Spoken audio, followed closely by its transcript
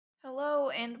Hello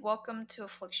and welcome to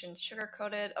Afflictions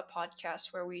Sugarcoated, a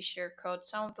podcast where we sugarcoat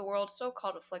some of the world's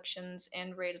so-called afflictions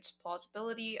and rate its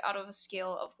plausibility out of a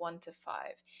scale of 1 to 5.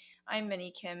 I'm Minnie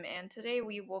Kim, and today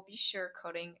we will be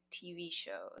sugarcoating TV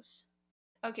shows.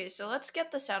 Okay, so let's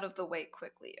get this out of the way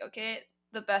quickly, okay?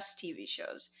 The best TV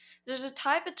shows. There's a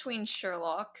tie between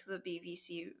Sherlock, the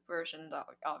BBC version,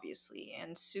 obviously,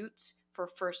 and Suits for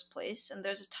first place, and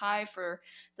there's a tie for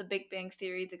The Big Bang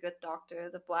Theory, The Good Doctor,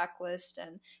 The Blacklist,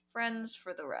 and Friends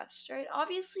for the rest, right?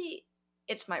 Obviously,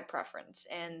 it's my preference,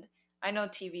 and I know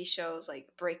TV shows like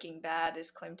Breaking Bad is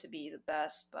claimed to be the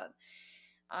best, but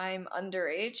I'm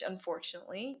underage,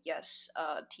 unfortunately. Yes,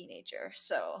 a teenager,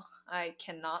 so I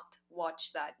cannot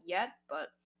watch that yet, but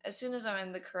as soon as I'm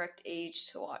in the correct age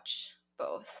to watch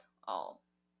both, I'll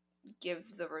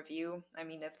give the review. I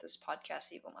mean, if this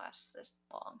podcast even lasts this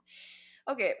long.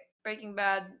 Okay, Breaking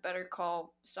Bad, Better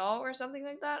Call Saul, or something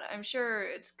like that. I'm sure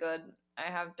it's good. I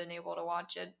have been able to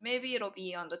watch it. Maybe it'll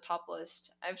be on the top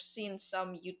list. I've seen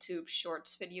some YouTube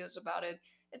Shorts videos about it.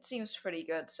 It seems pretty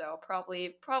good, so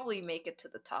probably make it to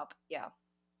the top. Yeah.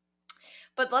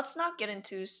 But let's not get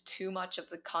into too much of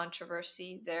the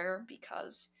controversy there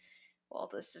because, well,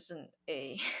 this isn't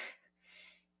a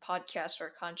podcast for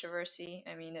controversy.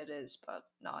 I mean, it is, but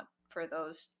not for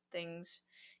those things.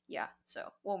 Yeah,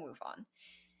 so we'll move on.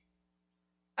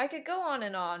 I could go on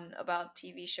and on about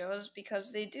TV shows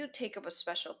because they do take up a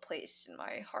special place in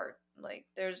my heart. Like,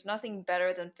 there's nothing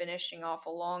better than finishing off a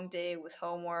long day with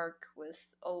homework, with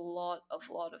a lot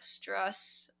of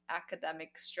stress,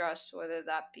 academic stress, whether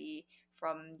that be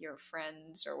from your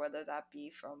friends or whether that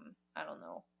be from, I don't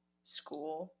know,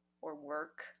 school or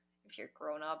work if you're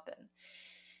grown up and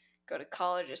go to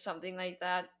college or something like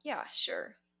that. Yeah,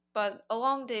 sure. But a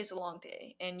long day is a long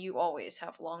day, and you always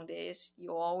have long days.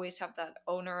 You always have that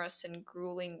onerous and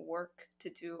grueling work to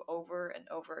do over and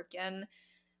over again.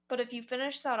 But if you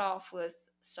finish that off with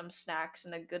some snacks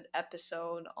and a good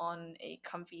episode on a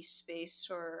comfy space,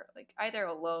 or like either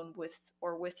alone with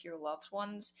or with your loved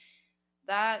ones,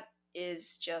 that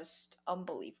is just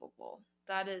unbelievable.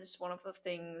 That is one of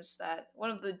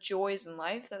the joys in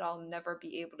life that I'll never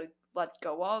be able to let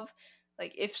go of.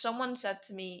 Like, if someone said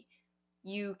to me,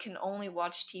 you can only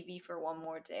watch TV for one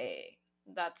more day.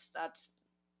 That's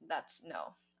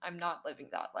no. I'm not living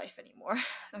that life anymore.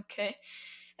 Okay?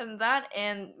 And that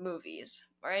and movies,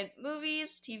 right?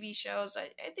 Movies, TV shows,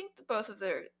 I think both of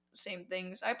the same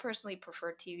things. I personally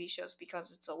prefer TV shows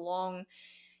because it's a long,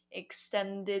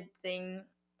 extended thing.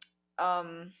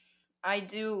 Um, I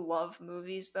do love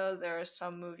movies though. There are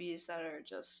some movies that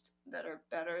are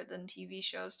better than TV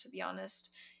shows, to be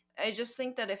honest. I just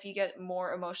think that if you get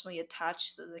more emotionally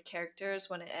attached to the characters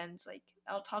when it ends, like,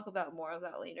 I'll talk about more of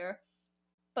that later.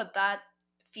 But that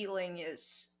feeling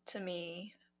is, to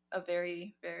me, a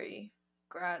very, very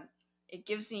it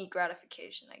gives me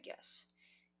gratification, I guess.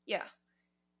 Yeah.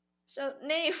 So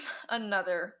name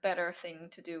another better thing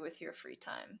to do with your free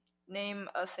time. Name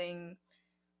a thing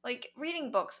like reading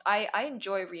books. I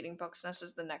enjoy reading books, and this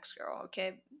is the next girl,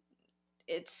 okay?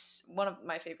 It's one of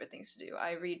my favorite things to do.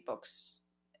 I read books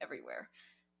everywhere.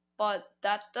 But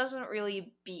that doesn't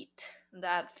really beat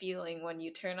that feeling when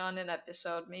you turn on an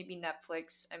episode, maybe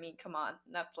Netflix. I mean, come on,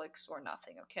 Netflix or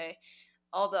nothing, okay?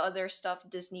 All the other stuff,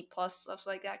 Disney Plus, stuff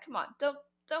like that. Come on,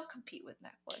 don't compete with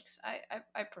Netflix.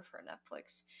 I prefer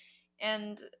Netflix.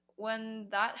 And when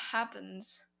that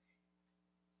happens,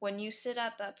 when you sit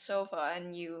at that sofa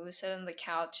and you sit on the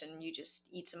couch and you just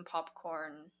eat some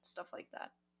popcorn, stuff like that.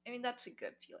 I mean, that's a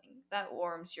good feeling. That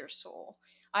warms your soul.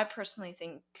 I personally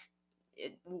think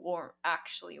it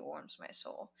actually warms my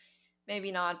soul.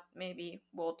 Maybe not, maybe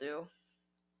will do.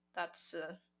 That's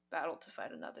a battle to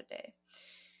fight another day.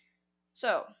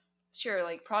 So, sure,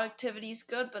 like, productivity's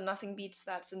good, but nothing beats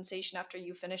that sensation after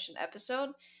you finish an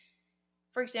episode.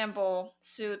 For example,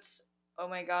 Suits. Oh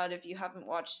my god, if you haven't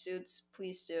watched Suits,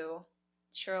 please do.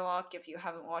 Sherlock, if you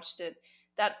haven't watched it.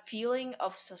 That feeling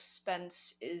of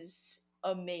suspense is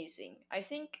amazing. I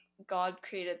think God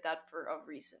created that for a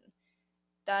reason.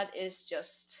 That is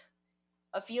just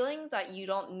a feeling that you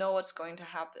don't know what's going to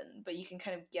happen, but you can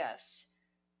kind of guess.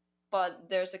 But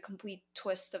there's a complete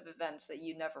twist of events that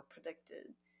you never predicted.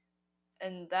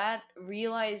 And that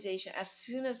realization, as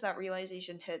soon as that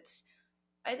realization hits,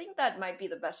 I think that might be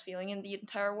the best feeling in the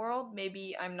entire world.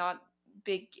 Maybe I'm not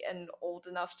big and old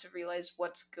enough to realize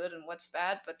what's good and what's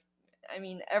bad, but I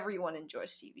mean, everyone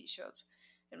enjoys TV shows,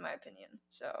 in my opinion.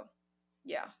 So,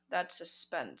 yeah, that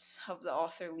suspense of the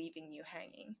author leaving you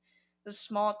hanging. The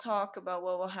small talk about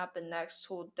what will happen next,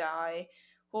 who'll die,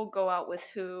 who'll go out with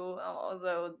who,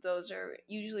 although those are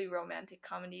usually romantic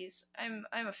comedies. I'm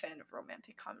a fan of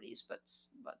romantic comedies, but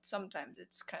sometimes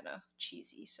it's kind of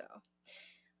cheesy, so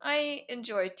I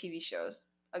enjoy TV shows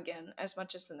again as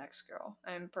much as the next girl,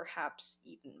 and perhaps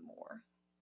even more.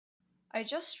 I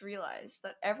just realized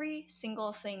that every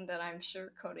single thing that I'm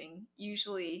sugarcoating,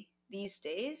 usually these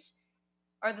days,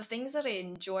 are the things that I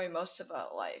enjoy most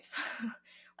about life.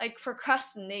 Like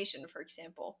procrastination, for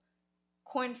example,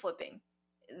 coin flipping.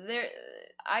 There,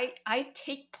 I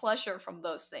take pleasure from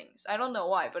those things. I don't know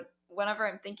why, but whenever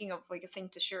I'm thinking of like a thing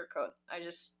to sugarcoat, I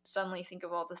just suddenly think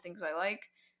of all the things I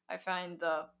like. I find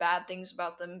the bad things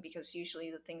about them because usually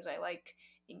the things I like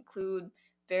include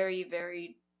very,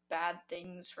 very bad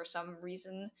things for some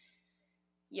reason.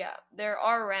 Yeah, there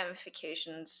are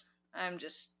ramifications. I'm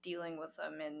just dealing with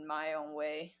them in my own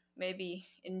way. Maybe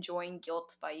enjoying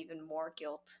guilt by even more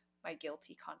guilt. My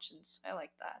guilty conscience. I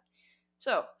like that.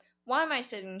 So, why am I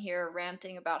sitting here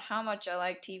ranting about how much I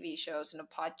like TV shows in a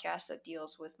podcast that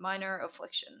deals with minor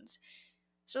afflictions?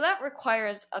 So, that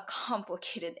requires a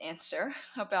complicated answer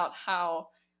about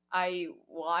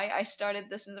why I started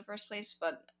this in the first place,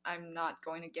 but I'm not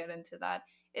going to get into that.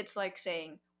 It's like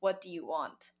saying, what do you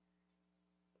want?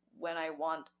 When I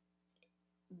want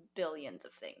billions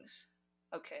of things.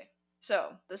 Okay,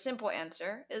 so the simple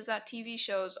answer is that TV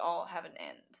shows all have an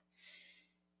end.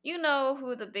 You know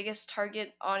who the biggest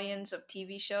target audience of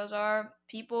TV shows are?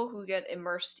 People who get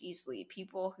immersed easily,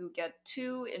 people who get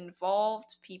too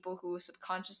involved, people who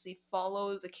subconsciously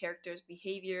follow the characters'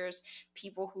 behaviors,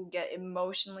 people who get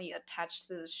emotionally attached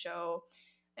to the show.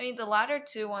 I mean, the latter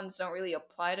two ones don't really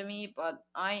apply to me, but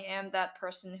I am that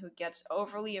person who gets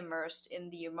overly immersed in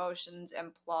the emotions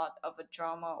and plot of a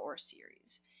drama or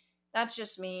series. That's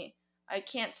just me. I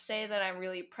can't say that I'm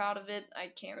really proud of it. I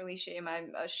can't really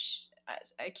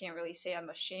I can't really say I'm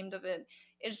ashamed of it.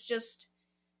 It's just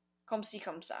comme si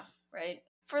comme ça, right?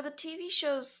 For the TV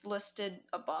shows listed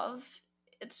above,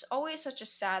 it's always such a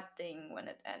sad thing when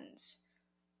it ends.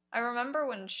 I remember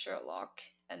when Sherlock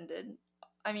ended.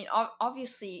 I mean,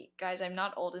 obviously, guys, I'm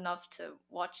not old enough to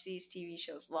watch these TV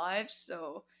shows live,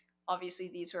 so obviously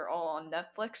these were all on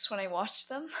Netflix when I watched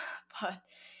them. But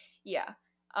yeah,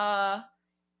 uh,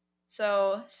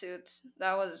 so Suits,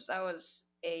 that was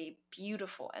a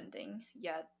beautiful ending.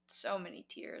 Yet so many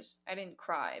tears. I didn't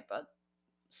cry, but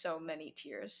so many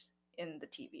tears in the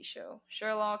TV show.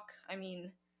 Sherlock, I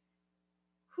mean,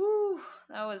 whew,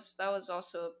 that was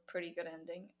also a pretty good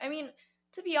ending. I mean,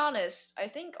 to be honest, I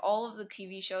think all of the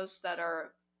TV shows that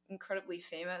are incredibly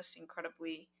famous,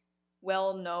 incredibly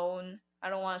well known, I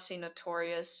don't want to say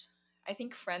notorious. I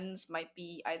think Friends might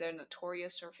be either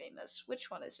notorious or famous.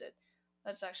 Which one is it?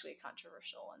 That's actually a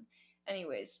controversial one.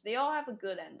 Anyways, they all have a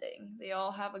good ending. They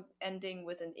all have an ending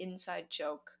with an inside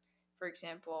joke. For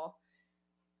example,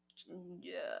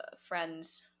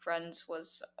 Friends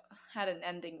was had an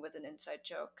ending with an inside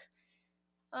joke.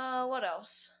 What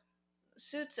else?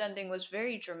 Suits ending was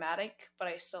very dramatic, but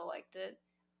I still liked it.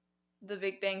 The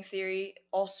Big Bang Theory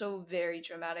also very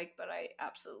dramatic, but I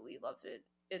absolutely loved it.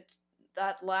 It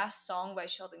that last song by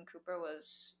Sheldon Cooper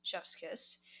was Chef's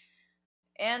Kiss,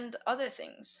 and other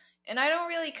things. And I don't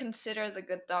really consider The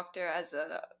Good Doctor as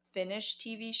a finished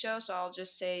TV show, so I'll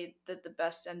just say that the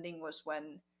best ending was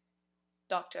when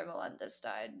Dr. Melendez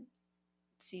died,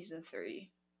 season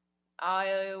 3.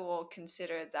 I will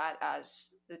consider that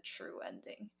as the true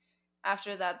ending.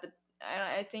 After that,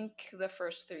 I think the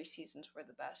first 3 seasons were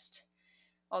the best,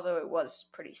 although it was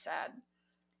pretty sad.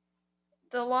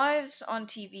 The lives on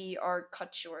TV are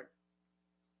cut short,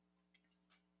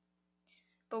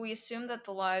 but we assume that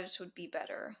the lives would be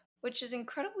better, which is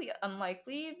incredibly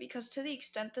unlikely because, to the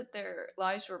extent that their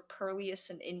lives were perilous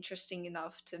and interesting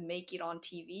enough to make it on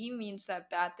TV, means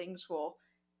that bad things will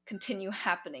continue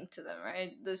happening to them,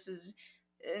 right? This is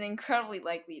an incredibly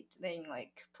likely thing,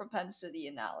 like propensity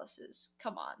analysis.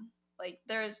 Come on. Like,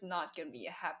 there is not going to be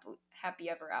a happy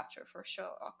ever after for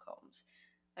Sherlock Holmes.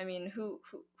 I mean, who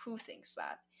thinks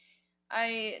that?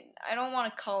 I don't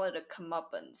want to call it a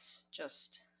comeuppance,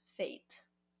 just fate.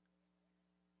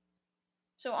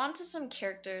 So, on to some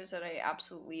characters that I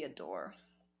absolutely adore.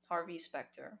 Harvey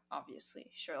Specter, obviously.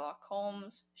 Sherlock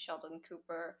Holmes, Sheldon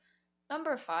Cooper,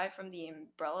 number 5 from the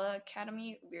Umbrella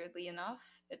Academy, weirdly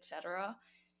enough, etc.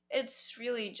 It's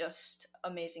really just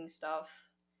amazing stuff.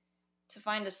 To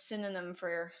find a synonym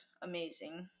for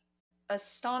amazing.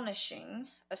 Astonishing,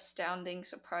 astounding,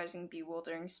 surprising,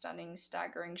 bewildering, stunning,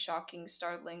 staggering, shocking,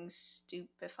 startling,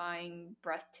 stupefying,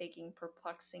 breathtaking,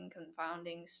 perplexing,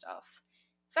 confounding stuff.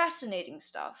 Fascinating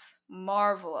stuff.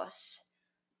 Marvelous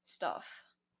stuff.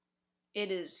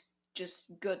 It is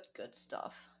just good, good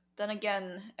stuff. then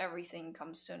again, everything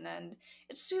comes to an end.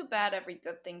 It's too bad every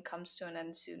good thing comes to an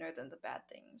end sooner than the bad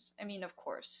things. I mean, of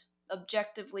course,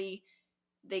 objectively,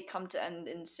 they come to end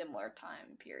in similar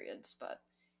time periods, but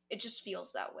it just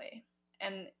feels that way.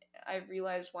 And I've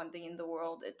realized one thing in the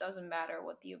world: it doesn't matter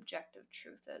what the objective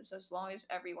truth is, as long as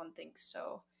everyone thinks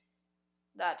so.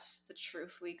 That's the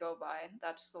truth we go by,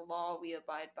 that's the law we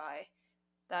abide by,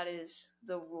 that is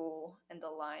the rule and the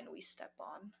line we step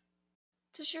on.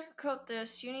 To sugarcoat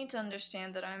this, you need to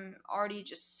understand that I'm already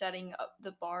just setting up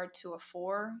the bar to a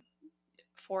 4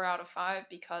 out of 5,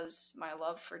 because my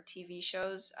love for TV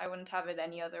shows. I wouldn't have it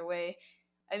any other way.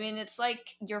 I mean, it's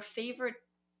like your favorite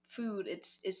food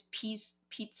is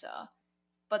pizza,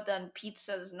 but then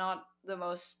pizza is not the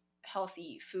most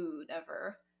healthy food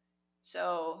ever.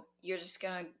 So you're just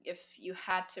gonna, if you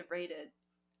had to rate it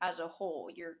as a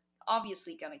whole, you're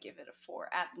obviously gonna give it a 4,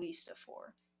 at least a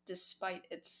 4, despite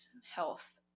its health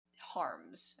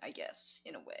harms, I guess,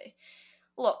 in a way.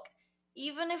 Look,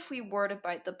 even if we were to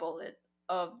bite the bullet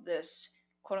of this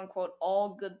quote unquote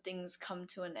all good things come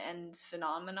to an end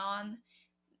phenomenon,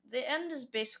 the end is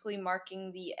basically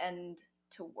marking the end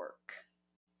to work.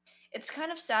 It's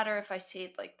kind of sadder if I say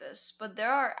it like this, but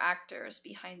there are actors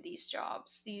behind these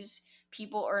jobs. These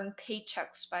people earn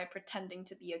paychecks by pretending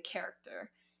to be a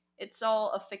character. It's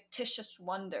all a fictitious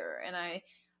wonder, and I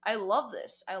love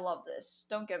this. I love this.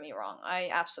 Don't get me wrong. I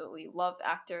absolutely love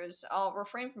actors. I'll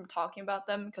refrain from talking about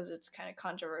them because it's kind of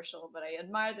controversial, but I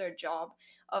admire their job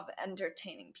of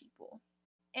entertaining people.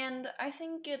 And I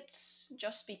think it's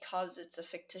just because it's a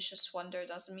fictitious wonder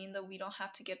doesn't mean that we don't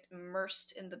have to get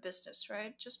immersed in the business,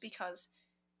 right? Just because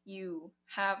you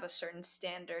have a certain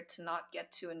standard to not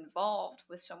get too involved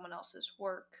with someone else's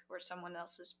work or someone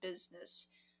else's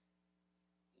business,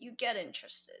 you get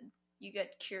interested, you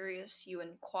get curious, you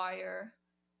inquire,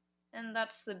 and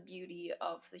that's the beauty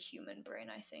of the human brain,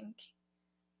 I think.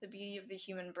 The beauty of the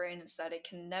human brain is that it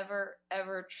can never,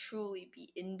 ever truly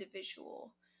be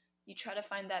individual. You try to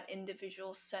find that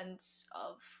individual sense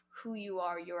of who you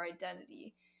are, your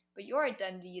identity, but your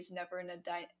identity is never an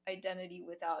identity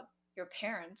without your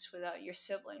parents, without your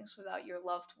siblings, without your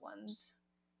loved ones.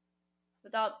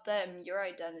 Without them, your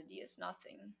identity is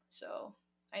nothing. So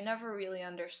I never really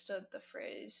understood the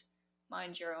phrase,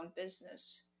 mind your own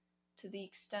business, to the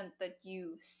extent that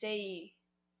you say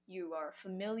you are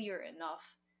familiar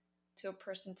enough to a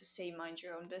person to say mind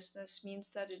your own business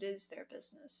means that it is their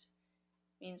business,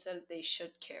 means that they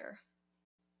should care.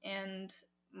 And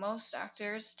most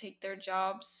actors take their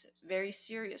jobs very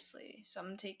seriously.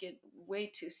 Some take it way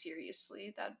too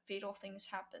seriously that fatal things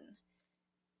happen.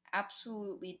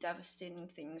 Absolutely devastating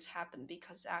things happen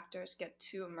because actors get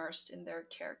too immersed in their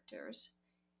characters.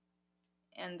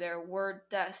 And there were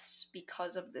deaths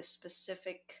because of this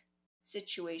specific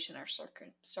situation or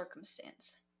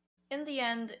circumstance. In the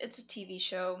end, it's a TV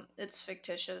show, it's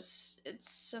fictitious,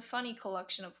 it's a funny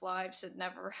collection of lives that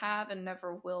never have and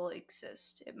never will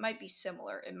exist. It might be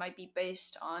similar, it might be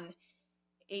based on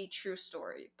a true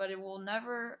story, but it will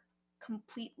never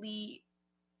completely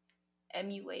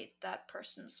emulate that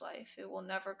person's life. It will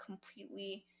never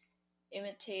completely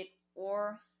imitate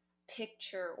or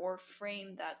picture or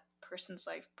frame that person's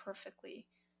life perfectly,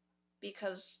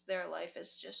 because their life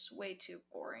is just way too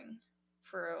boring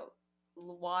for a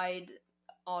wide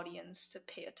audience to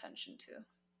pay attention to.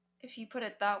 If you put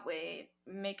it that way,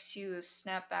 it makes you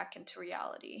snap back into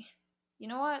reality. You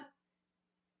know what?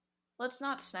 Let's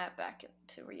not snap back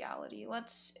into reality.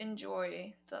 Let's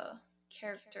enjoy the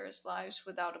characters' lives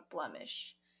without a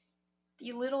blemish.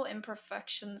 The little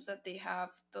imperfections that they have,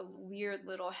 the weird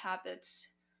little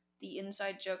habits, the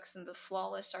inside jokes, and the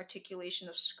flawless articulation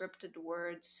of scripted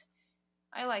words.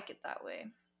 I like it that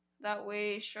way. That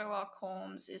way, Sherlock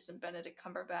Holmes isn't Benedict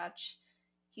Cumberbatch.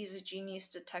 He's a genius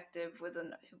detective with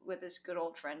his good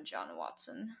old friend John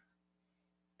Watson.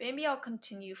 Maybe I'll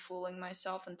continue fooling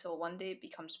myself until one day it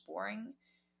becomes boring,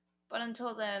 but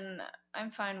until then, I'm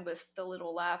fine with the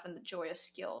little laugh and the joyous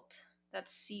guilt that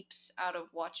seeps out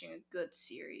of watching a good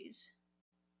series.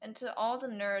 And to all the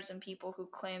nerds and people who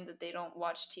claim that they don't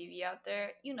watch TV out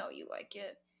there, you know you like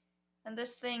it. And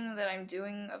this thing that I'm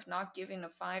doing of not giving a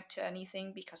 5 to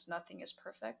anything because nothing is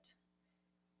perfect,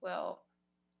 well,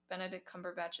 Benedict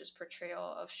Cumberbatch's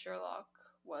portrayal of Sherlock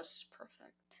was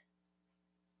perfect.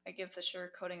 I give the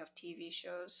sugarcoating of TV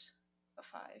shows a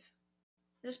 5.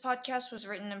 This podcast was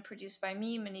written and produced by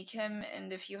me, Minnie Kim,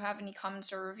 and if you have any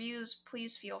comments or reviews,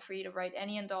 please feel free to write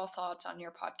any and all thoughts on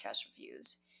your podcast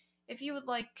reviews. If you would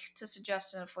like to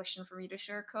suggest an affliction for me to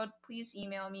sugarcoat, please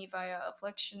email me via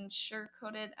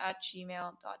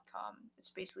afflictionssugarcoated@gmail.com.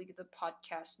 It's basically the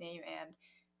podcast name and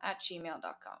at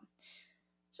gmail.com.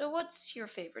 So, what's your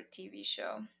favorite TV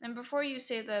show? And before you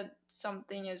say that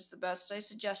something is the best, I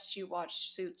suggest you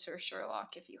watch Suits or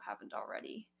Sherlock if you haven't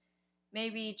already.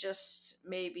 Maybe, just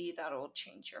maybe, that'll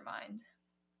change your mind.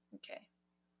 Okay,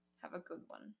 have a good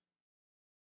one.